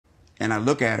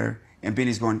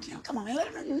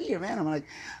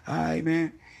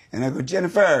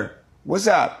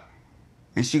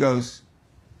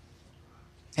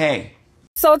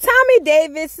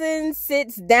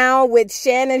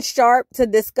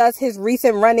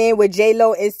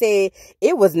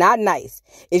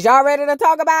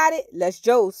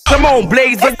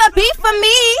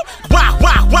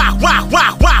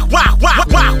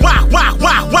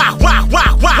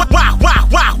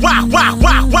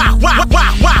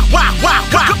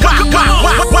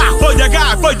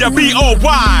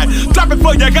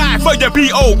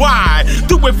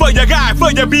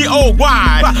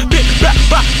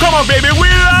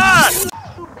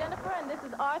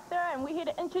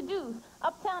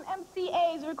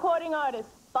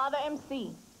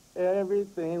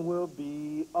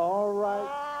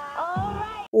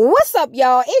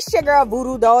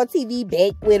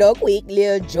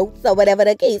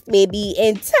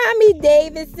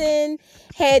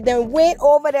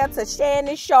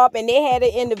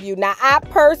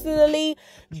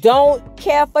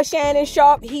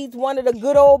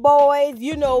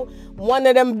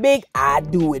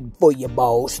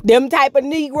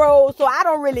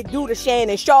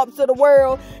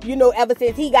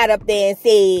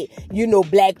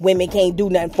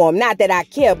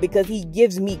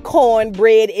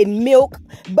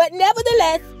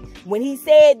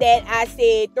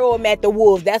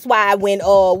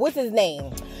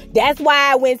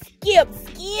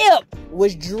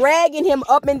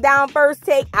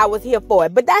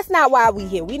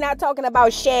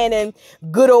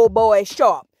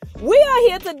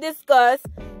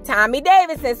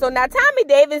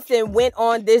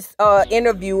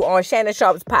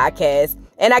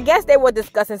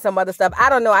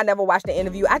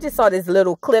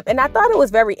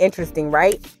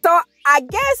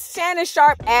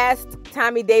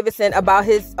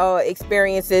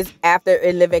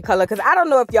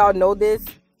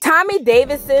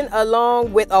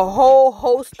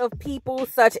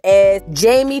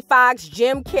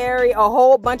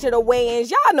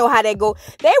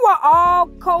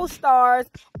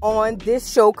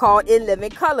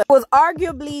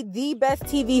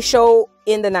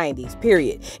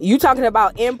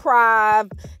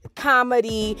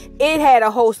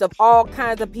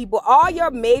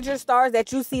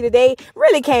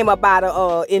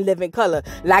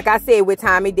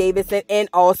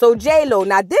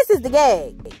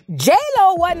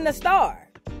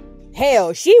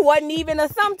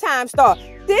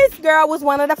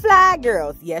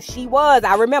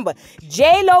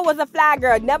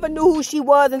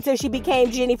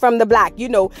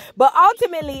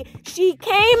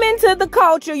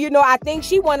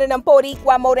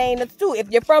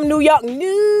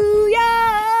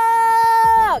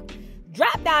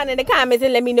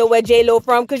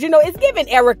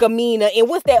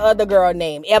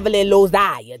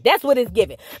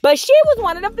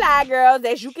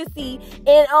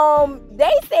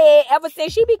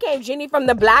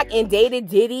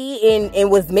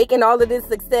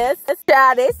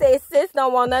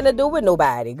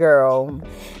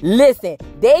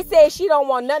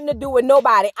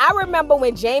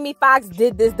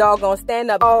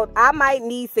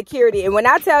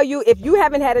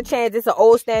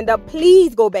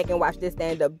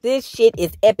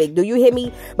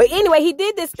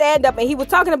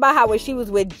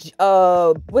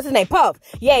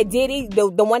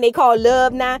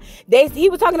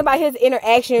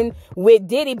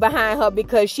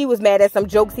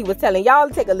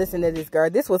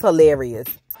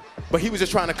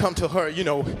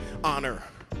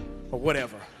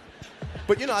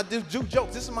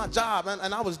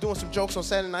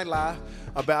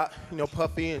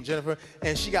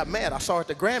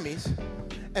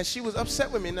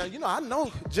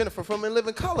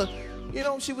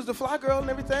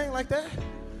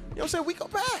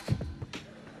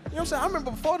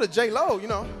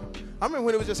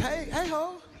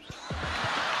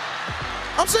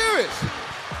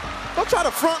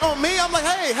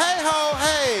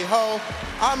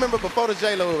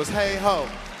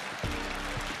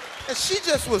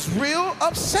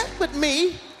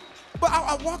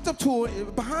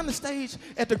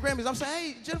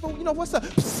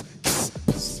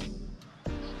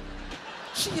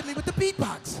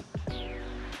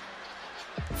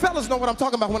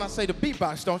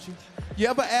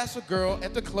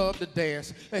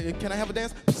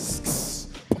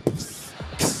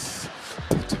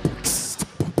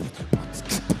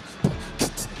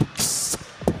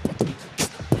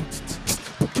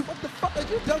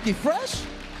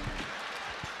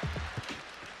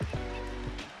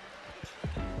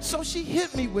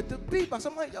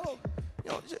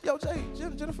yo,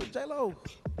 Jennifer, J-Lo.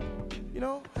 You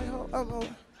know, hey,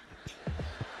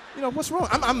 you know, what's wrong?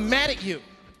 I'm mad at you.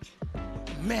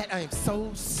 I'm mad. I am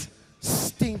so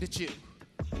steamed at you.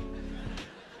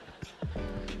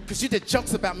 Because you did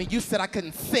jokes about me. You said I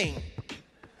couldn't sing.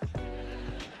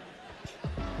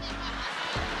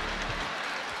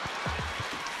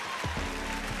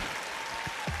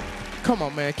 Come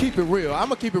on, man, keep it real. I'm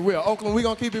gonna keep it real. Oakland, we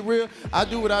gonna keep it real. I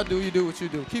do what I do, you do what you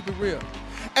do. Keep it real.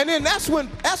 And then that's when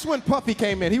Puffy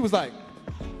came in. He was like,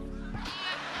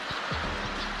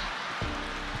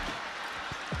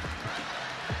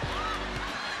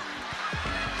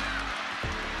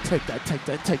 take that, take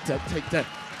that, take that, take that,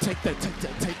 take that, take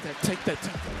that, take that, take that,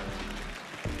 take that.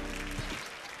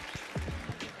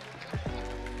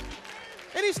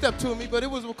 And he stepped to me, but it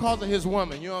was because of his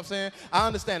woman, you know what I'm saying? I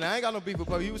understand. I ain't got no beef with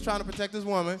Puffy. He was trying to protect his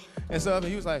woman and stuff,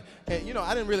 and he was like, hey, you know,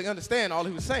 I didn't really understand all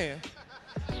he was saying.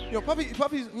 You know,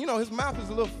 Puffy's, you know, his mouth is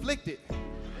a little flicted.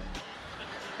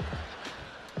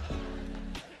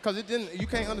 Because it didn't, you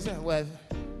can't understand. What?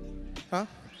 Huh?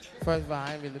 First of all,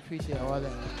 I really appreciate all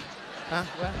that. Huh?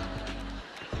 What?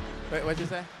 Wait, what'd you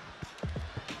say?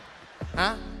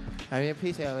 Huh? I really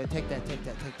appreciate it. Take that, take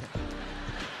that, take that.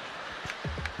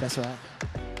 That's right.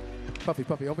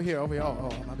 Puffy, over here. Oh,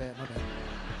 my bad.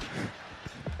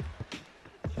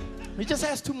 He just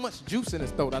has too much juice in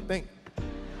his throat, I think.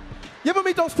 You ever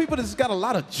meet those people that's got a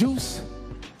lot of juice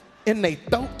in their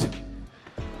throat?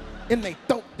 In their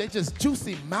throat, they just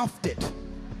juicy mouthed it.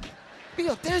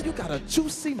 Yo, there you got a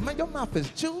juicy, your mouth is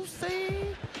juicy.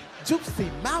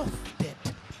 Juicy mouthed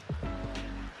it.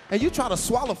 And you try to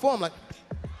swallow for him like,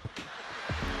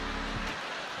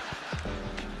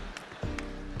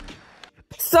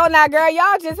 So now, girl,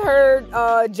 y'all just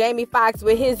heard Jamie Foxx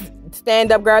with his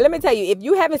stand-up, girl. Let me tell you, if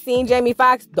you haven't seen Jamie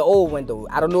Foxx, the old one, though.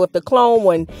 I don't know if the clone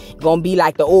one gonna be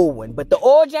like the old one, but the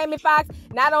old Jamie Foxx,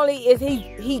 not only is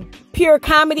he pure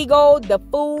comedy gold, the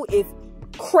fool is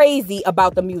crazy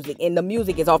about the music, and the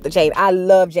music is off the chain. I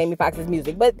love Jamie Foxx's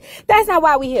music, but that's not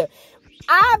why we here.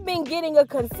 I've been getting a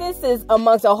consensus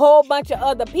amongst a whole bunch of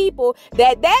other people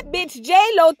that bitch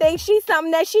J-Lo thinks she's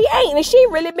something that she ain't, and she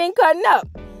really been cutting up.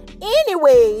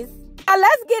 Anyways,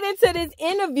 let's get into this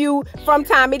interview from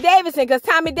Tommy Davison, because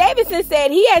Tommy Davison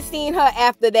said he had seen her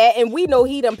after that, and we know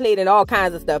he done played in all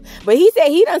kinds of stuff, but he said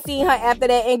he done seen her after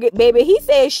that, and baby, he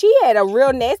said she had a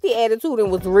real nasty attitude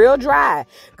and was real dry.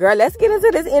 Girl, let's get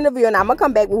into this interview, and I'm gonna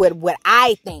come back with what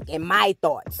I think and my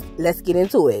thoughts. Let's get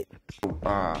into it.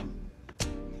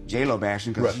 J-Lo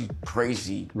bashing because she's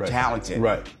crazy, talented.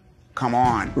 Right. Come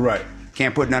on. Right.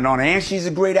 Can't put nothing on her. And she's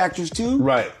a great actress too.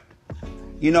 Right.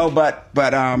 You know, but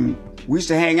we used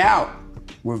to hang out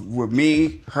with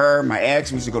me, her, my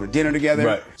ex. We used to go to dinner together.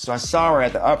 Right. So I saw her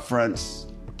at the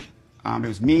upfronts. It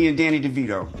was me and Danny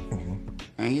DeVito.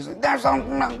 And he's like,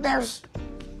 there's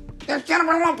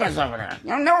Jennifer Lopez over there. You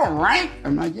don't know her, right?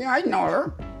 I'm like, yeah, I know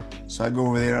her. So I go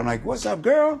over there. I'm like, what's up,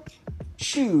 girl?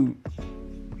 Shoot,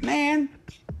 man,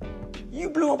 you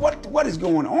blew up. What is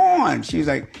going on? She's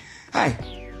like, hi.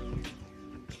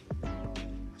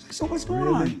 So what's going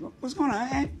on? What's going on?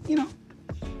 And, you know,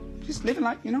 just living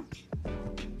like, you know,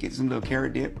 getting some little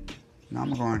carrot dip. And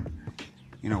I'm going,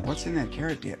 you know, what's in that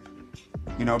carrot dip?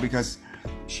 You know, because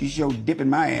she's your dipping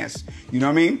my ass. You know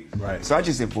what I mean? Right. So I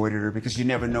just avoided her because you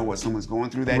never know what someone's going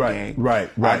through that day. Right.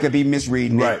 I could be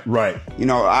misreading it. Right. You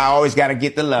know, I always got to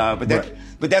get the love,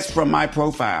 but that's from my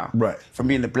profile. Right. From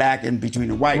being the black and between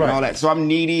the white and all that. So I'm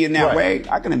needy in that way.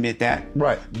 I can admit that.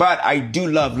 Right. But I do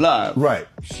love love. Right.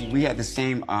 We had the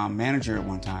same manager at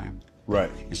one time.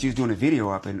 Right. And she was doing a video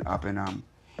up in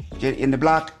the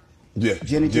block. Yeah.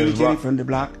 Jenny from the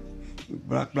block.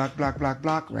 Block.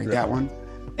 Right. That one.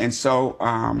 And so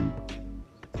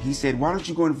he said, why don't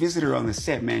you go and visit her on the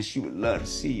set, man? She would love to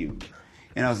see you.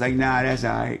 And I was like, nah, that's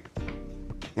all right.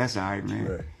 That's all right, man.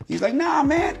 Right. He's like, nah,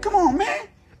 man, come on, man.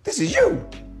 This is you.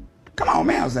 Come on,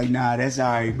 man. I was like, nah, that's all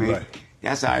right, man. Right.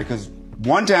 That's all right, because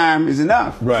one time is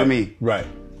enough for me. Right.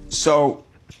 So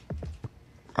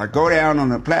I go down on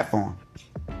the platform,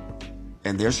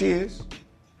 and there she is,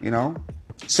 you know.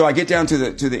 So I get down to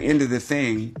the end of the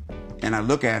thing, and I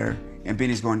look at her, and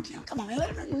Benny's going, come on, man, let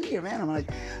her in here, man. I'm like,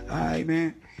 all right,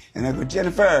 man. And I go,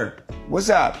 Jennifer, what's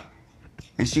up?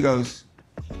 And she goes,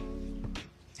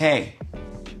 hey.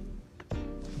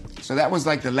 So that was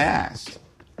like the last,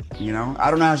 you know. I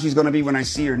don't know how she's going to be when I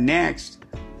see her next,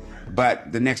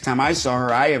 but the next time I saw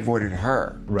her, I avoided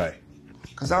her. Right.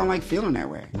 Because I don't like feeling that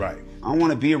way. Right. I don't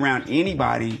want to be around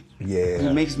anybody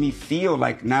who makes me feel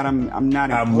like I'm not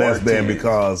important. I'm less than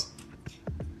because...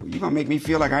 You going to make me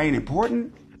feel like I ain't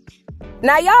important?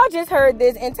 Now, y'all just heard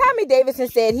this, and Tommy Davison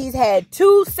said he's had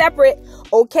 2 separate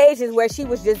occasions where she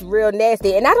was just real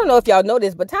nasty. And I don't know if y'all know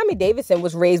this, but Tommy Davison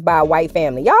was raised by a white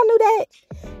family. Y'all knew that?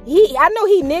 I know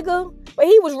he nigga, but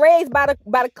he was raised by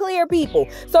the clear people.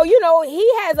 So, you know, he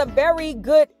has a very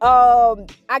good,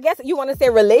 I guess you want to say,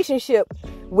 relationship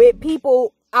with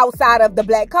people outside of the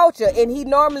black culture, and he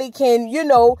normally can, you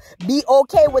know, be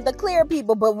okay with the clear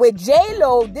people. But with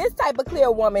J-Lo, this type of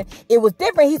clear woman, it was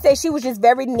different. He said she was just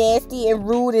very nasty and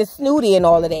rude and snooty and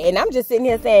all of that. And I'm just sitting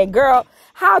here saying, girl,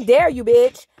 how dare you,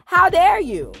 bitch? How dare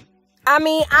you? I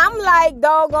mean, I'm like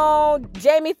doggone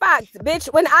Jamie Foxx,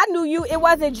 bitch. When I knew you, it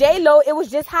wasn't J-Lo, it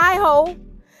was just hi-ho.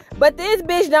 But this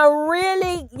bitch done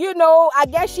really, you know, I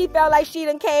guess she felt like she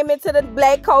done came into the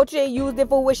black culture and used it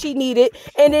for what she needed,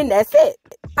 and then that's it.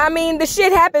 I mean, the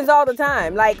shit happens all the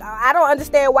time. Like, I don't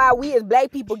understand why we as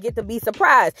black people get to be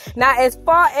surprised. Now, as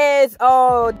far as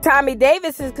Tommy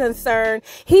Davis is concerned,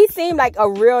 he seemed like a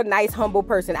real nice, humble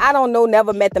person. I don't know,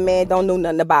 never met the man, don't know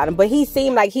nothing about him, but he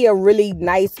seemed like he a really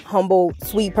nice, humble,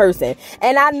 sweet person.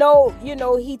 And I know, you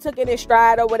know, he took it in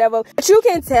stride or whatever, but you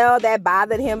can tell that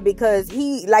bothered him because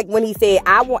he, like when he said,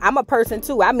 I'm a person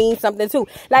too, I mean something too.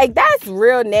 Like, that's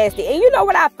real nasty. And you know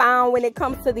what I found when it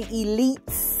comes to the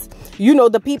elites? You know,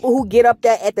 the people who get up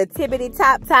there at the tippity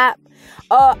top.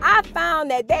 I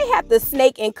found that they have to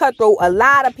snake and cutthroat a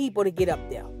lot of people to get up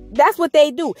there. That's what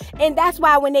they do. And that's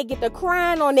why when they get to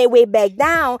crying on their way back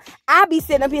down, I be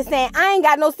sitting up here saying, I ain't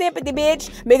got no sympathy, bitch.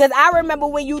 Because I remember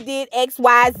when you did X,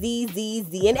 Y, Z, Z,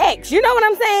 Z, and X. You know what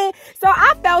I'm saying? So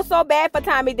I felt so bad for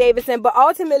Tommy Davison. But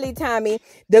ultimately, Tommy,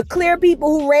 the clear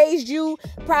people who raised you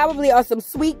probably are some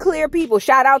sweet, clear people.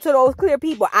 Shout out to those clear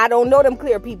people. I don't know them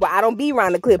clear people. I don't be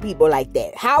around the clear people like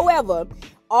that. However,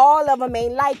 all of them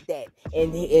ain't like that.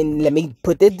 And let me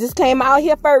put this disclaimer out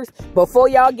here first. Before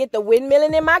y'all get the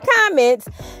windmilling in my comments,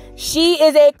 she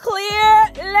is a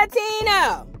clear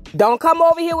Latina. Don't come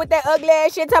over here with that ugly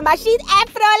ass shit talking about she's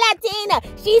Afro-Latina.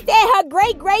 She said her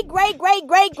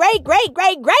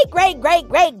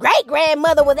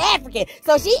great-great-great-great-great-great-great-great-great-great-great-great-grandmother was African.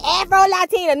 So she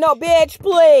Afro-Latina. No, bitch,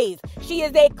 please. She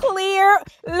is a clear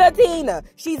Latina.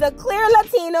 She's a clear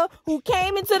Latina who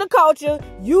came into the culture,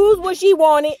 used what she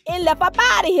wanted, and left up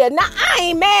out of here. Now, I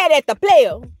ain't mad at the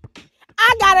player.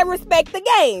 I gotta respect the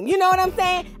game. You know what I'm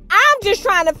saying? I'm just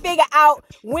trying to figure out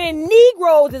when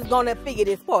Negroes is gonna figure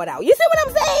this part out. You see what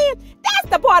I'm saying? That's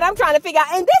the part I'm trying to figure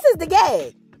out. And this is the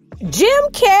gag. Jim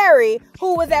Carrey,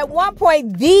 who was at one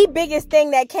point the biggest thing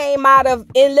that came out of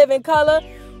In Living Color,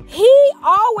 he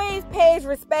always pays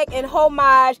respect and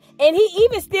homage, and he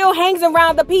even still hangs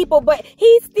around the people, but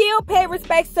he still pays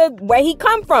respect to where he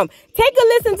come from. Take a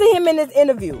listen to him in this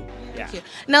interview. Yeah.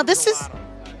 Now, this is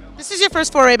your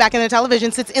first foray back into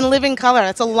television since In Living Color.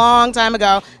 That's a long time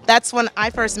ago. That's when I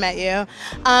first met you.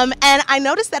 And I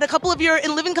noticed that a couple of your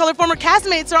In Living Color former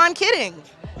castmates are on Kidding.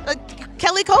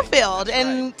 Kelly Cofield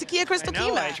and Takia Crystal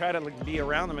Kima. I try to be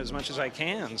around them as much as I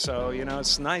can. So, you know,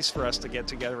 it's nice for us to get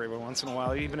together every once in a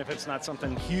while. Even if it's not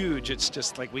something huge, it's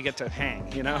just like we get to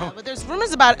hang, you know? Yeah, but there's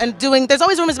rumors about there's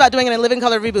always rumors about doing an In Living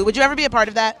Color reboot. Would you ever be a part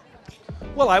of that?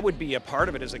 Well, I would be a part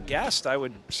of it as a guest. I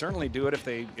would certainly do it if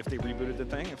they rebooted the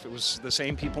thing. If it was the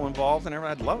same people involved and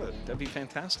everything, I'd love it. That'd be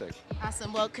fantastic.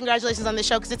 Awesome. Well, congratulations on this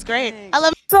show because it's great. I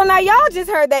love it. So now y'all just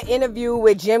heard that interview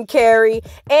with Jim Carrey,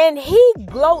 and he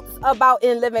gloats about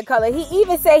In Living Color. He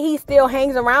even said he still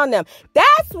hangs around them.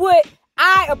 That's what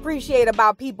I appreciate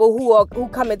about people who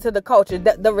come into the culture,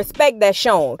 the respect that's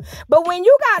shown. But when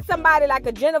you got somebody like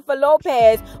a Jennifer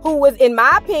Lopez, who was, in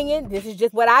my opinion, this is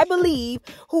just what I believe,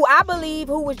 who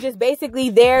was just basically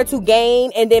there to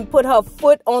gain and then put her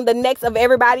foot on the necks of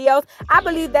everybody else, I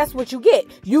believe that's what you get.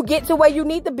 You get to where you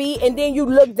need to be, and then you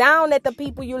look down at the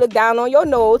people, you look down on your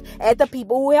nose at the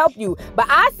people who help you. But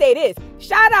I say this,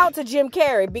 shout out to Jim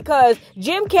Carrey, because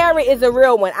Jim Carrey is a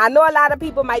real one. I know a lot of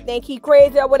people might think he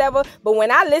crazy or whatever, but when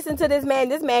I listen to this man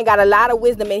got a lot of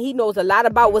wisdom, and he knows a lot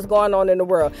about what's going on in the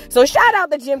world. So shout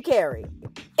out to Jim Carrey.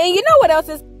 And you know what else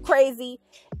is crazy?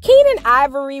 Keenan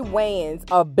Ivory Wayans,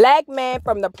 a black man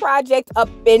from the project up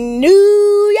in New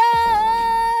York.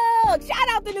 Shout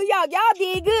out to New York. Y'all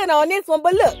did good on this one.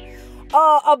 But look,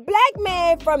 a black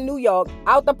man from New York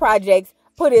out the projects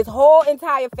put his whole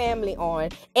entire family on,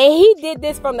 and he did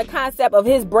this from the concept of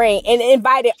his brain and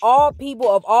invited all people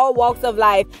of all walks of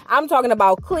life. I'm talking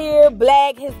about clear,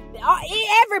 black,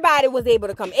 everybody was able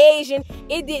to come, Asian,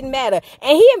 it didn't matter.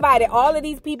 And he invited all of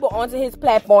these people onto his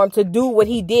platform to do what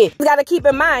he did. You gotta keep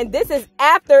in mind, this is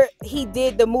after he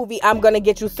did the movie I'm Gonna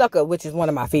Get You Sucker, which is one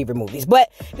of my favorite movies.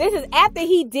 But this is after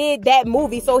he did that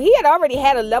movie, so he had already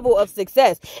had a level of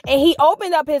success, and he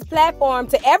opened up his platform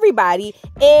to everybody,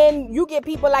 and you get people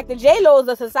people like the J-Lo's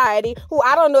of society, who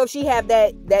I don't know if she have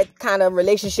that kind of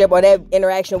relationship or that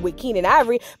interaction with Keenan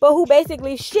Ivory, but who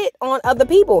basically shit on other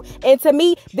people. And to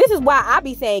me, this is why I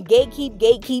be saying gatekeep,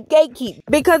 gatekeep, gatekeep.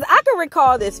 Because I can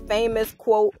recall this famous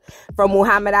quote from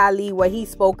Muhammad Ali where he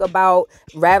spoke about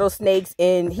rattlesnakes,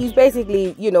 and he's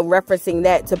basically, you know, referencing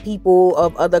that to people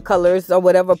of other colors or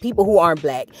whatever, people who aren't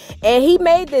black. And he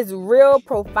made this real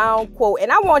profound quote,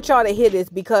 and I want y'all to hear this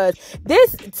because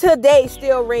this today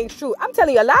still rings true. I'm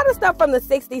telling you, a lot of stuff from the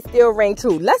 60s still ring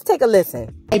true. Let's take a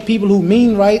listen. People who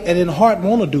mean right and in heart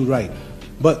want to do right,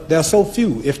 but they're so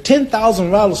few. If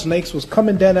 10,000 rattlesnakes was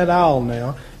coming down that aisle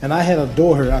now, and I had a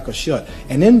door here I could shut,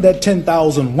 and in that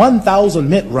 10,000, 1,000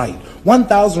 meant right.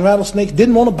 1,000 rattlesnakes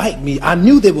didn't want to bite me. I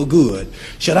knew they were good.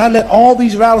 Should I let all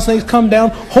these rattlesnakes come down,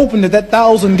 hoping that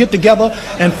 1,000 get together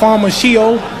and form a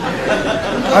shield?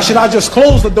 Or should I just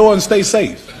close the door and stay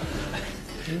safe?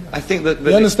 I think that...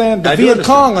 You understand? The Viet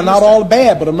Cong are not all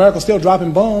bad, but America's still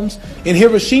dropping bombs. In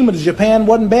Hiroshima, Japan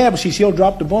wasn't bad, but she still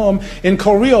dropped the bomb. In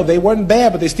Korea, they weren't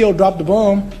bad, but they still dropped the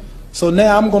bomb. So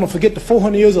now I'm going to forget the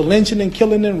 400 years of lynching and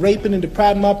killing and raping and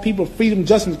depriving my people of freedom,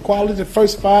 justice, and equality. The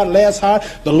first fired, last hired,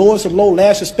 the lowest of low,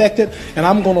 last respected. And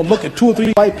I'm going to look at 2 or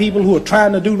 3 white people who are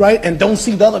trying to do right and don't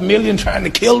see the other million trying to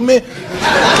kill me.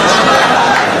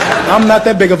 I'm not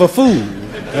that big of a fool.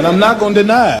 And I'm not going to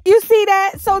deny it. You see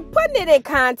that? So putting it in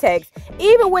context,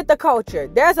 even with the culture,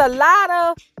 there's a lot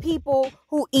of people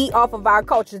who eat off of our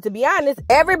culture. To be honest,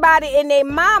 everybody and their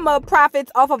mama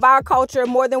profits off of our culture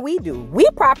more than we do. We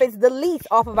profits the least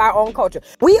off of our own culture.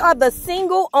 We are the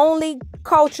single only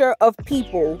culture of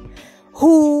people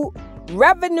who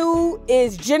revenue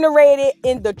is generated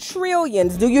in the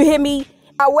trillions. Do you hear me?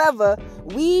 However,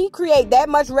 we create that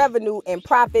much revenue and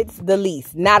profits the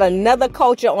least. Not another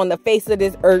culture on the face of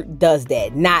this earth does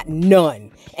that. Not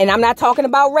none. And I'm not talking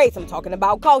about race. I'm talking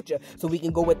about culture. So we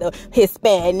can go with the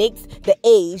Hispanics, the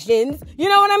Asians. You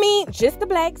know what I mean? Just the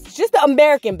blacks. Just the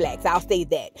American blacks. I'll say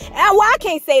that. And I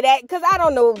can't say that because I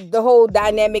don't know the whole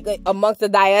dynamic amongst the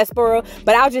diaspora.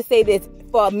 But I'll just say this.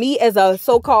 For me as a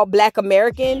so-called black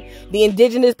American, the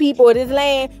indigenous people of this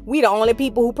land, we the only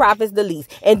people who profits the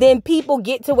least. And then people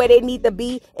get to where they need to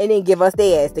be and then give us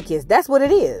their ass to kiss. That's what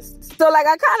it is. So like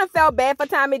I kind of felt bad for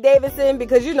Tommy Davison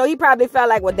because, you know, he probably felt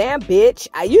like, well, damn bitch.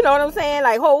 You know what I'm saying?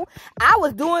 Like, I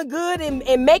was doing good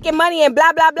and making money and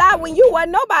blah, blah, blah when you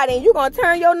wasn't nobody and you gonna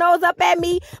turn your nose up at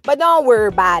me. But don't worry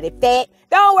about it, fat.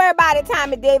 Don't worry about it,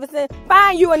 Tommy Davison.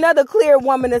 Find you another clear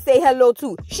woman to say hello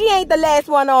to. She ain't the last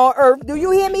one on earth. Do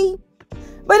you hear me?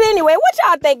 But anyway, what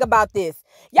y'all think about this?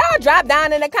 Y'all drop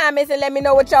down in the comments and let me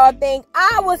know what y'all think.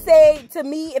 I would say, to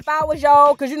me, if I was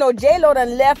y'all, because, you know, J-Lo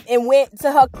done left and went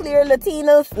to her clear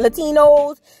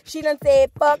Latinos. She done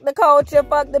said, fuck the culture,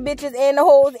 fuck the bitches and the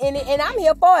hoes in it. And I'm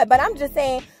here for it. But I'm just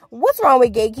saying, what's wrong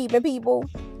with gatekeeping people?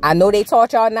 I know they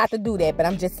taught y'all not to do that, but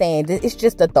I'm just saying, it's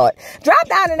just a thought. Drop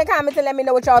down in the comments and let me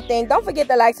know what y'all think. Don't forget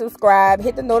to like, subscribe,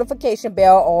 hit the notification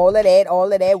bell, all of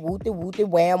that, wooty, wooty,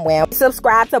 wham, wham.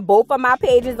 Subscribe to both of my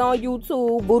pages on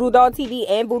YouTube, Voodoo Doll TV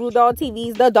and Voodoo Doll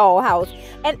TV's The Dollhouse.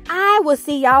 And I will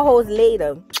see y'all hoes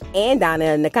later and down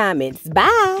there in the comments.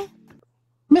 Bye.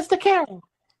 Mr. Carroll,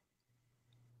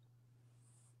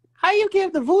 how you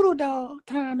give the voodoo doll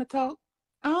time to talk?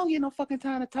 I don't get no fucking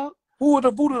time to talk. Who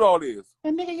the voodoo doll is? The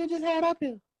nigga you just had up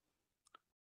here.